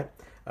do that.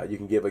 You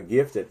can give a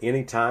gift at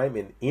any time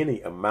in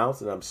any amount,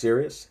 and I'm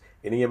serious,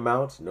 any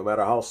amount, no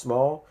matter how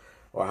small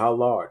or how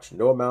large.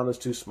 No amount is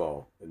too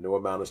small and no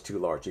amount is too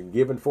large. You can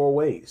give in 4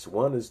 ways.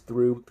 One is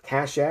through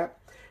Cash App,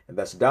 and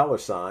that's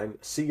 $COFCOGIC,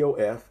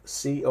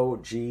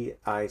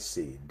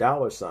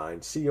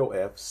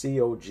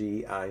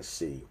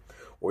 $COFCOGIC.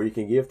 Or you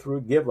can give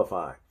through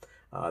Givelify.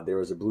 There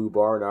is a blue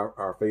bar on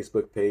our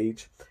Facebook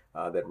page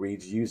that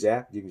reads Use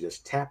App. You can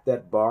just tap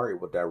that bar. It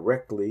will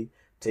directly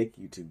take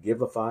you to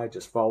Givelify.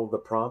 Just follow the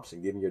prompts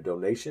and give me your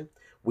donation.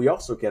 We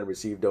also can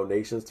receive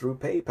donations through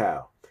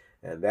PayPal,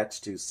 and that's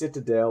to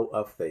Citadel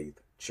of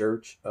Faith,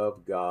 Church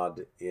of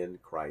God in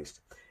Christ,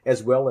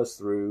 as well as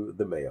through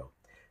the mail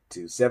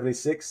to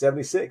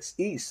 7676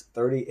 East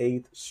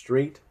 38th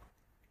Street,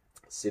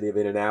 City of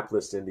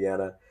Indianapolis,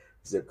 Indiana.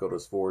 Zip code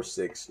is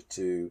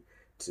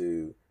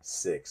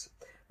 46226.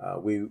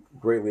 We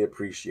greatly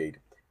appreciate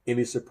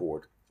any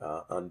support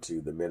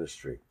unto the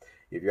ministry.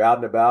 If you're out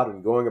and about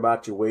and going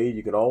about your way,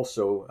 you can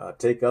also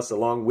take us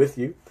along with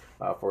you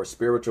for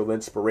spiritual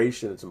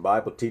inspiration and some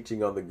Bible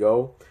teaching on the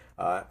go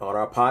on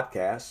our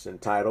podcast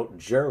entitled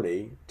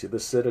Journey to the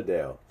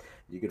Citadel.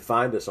 You can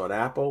find us on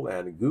Apple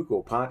and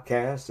Google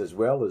Podcasts, as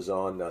well as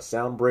on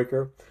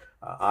Soundbreaker,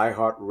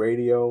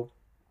 iHeartRadio,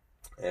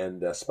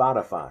 and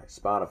Spotify.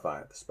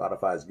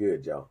 Spotify is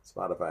good, y'all.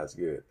 Spotify is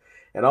good.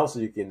 And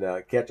also you can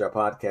catch our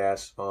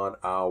podcast on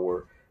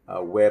our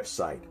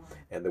website.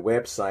 And the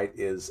website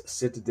is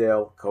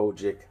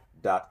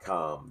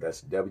citadelcogic.com.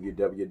 That's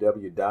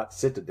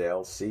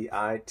www.citadel,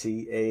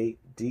 C-I-T-A-D-E-L,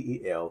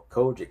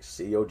 Cogic,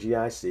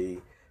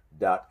 C-O-G-I-C.com.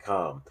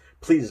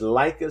 Please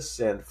like us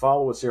and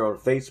follow us here on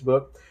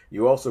Facebook.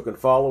 You also can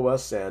follow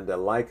us and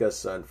like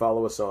us and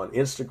follow us on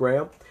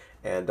Instagram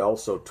and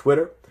also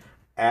Twitter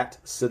at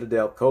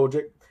Citadel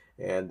Cogic.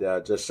 And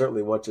just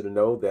certainly want you to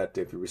know that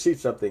if you receive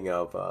something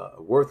of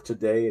worth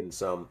today and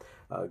some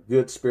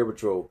good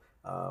spiritual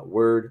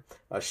word,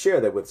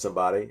 share that with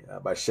somebody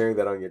by sharing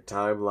that on your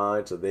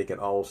timeline, so they can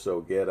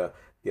also get a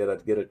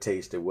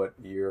taste of what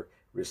you're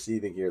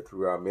receiving here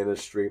through our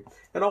ministry.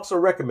 And also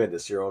recommend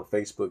us here on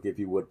Facebook, if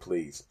you would,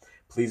 please.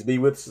 Please be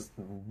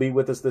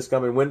with us this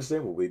coming Wednesday.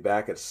 We'll be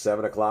back at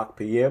 7:00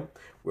 p.m.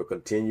 We'll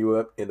continue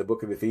up in the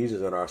book of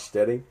Ephesians in our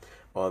study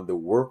on the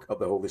work of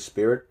the Holy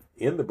Spirit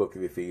in the book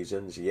of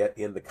Ephesians, yet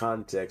in the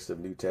context of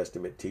New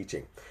Testament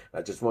teaching.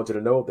 I just want you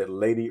to know that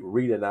Lady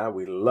Rita and I,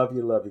 we love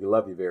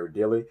you very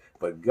dearly,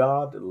 but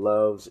God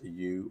loves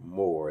you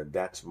more, and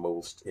that's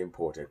most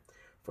important.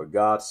 For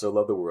God so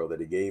loved the world that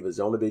he gave his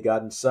only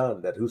begotten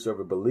Son, that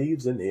whosoever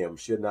believes in him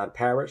should not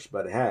perish,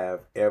 but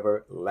have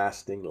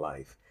everlasting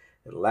life.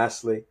 And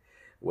lastly,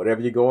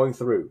 whatever you're going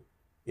through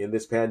in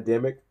this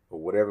pandemic or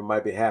whatever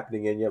might be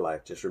happening in your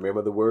life, just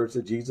remember the words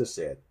that Jesus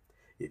said.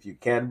 If you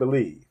can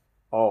believe,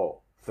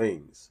 all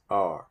things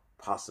are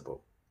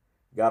possible.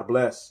 God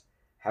bless.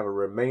 Have a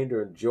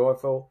remainder and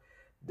joyful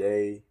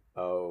day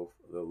of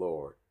the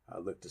Lord. I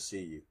look to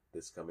see you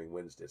this coming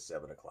Wednesday at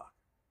 7:00.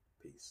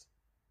 Peace.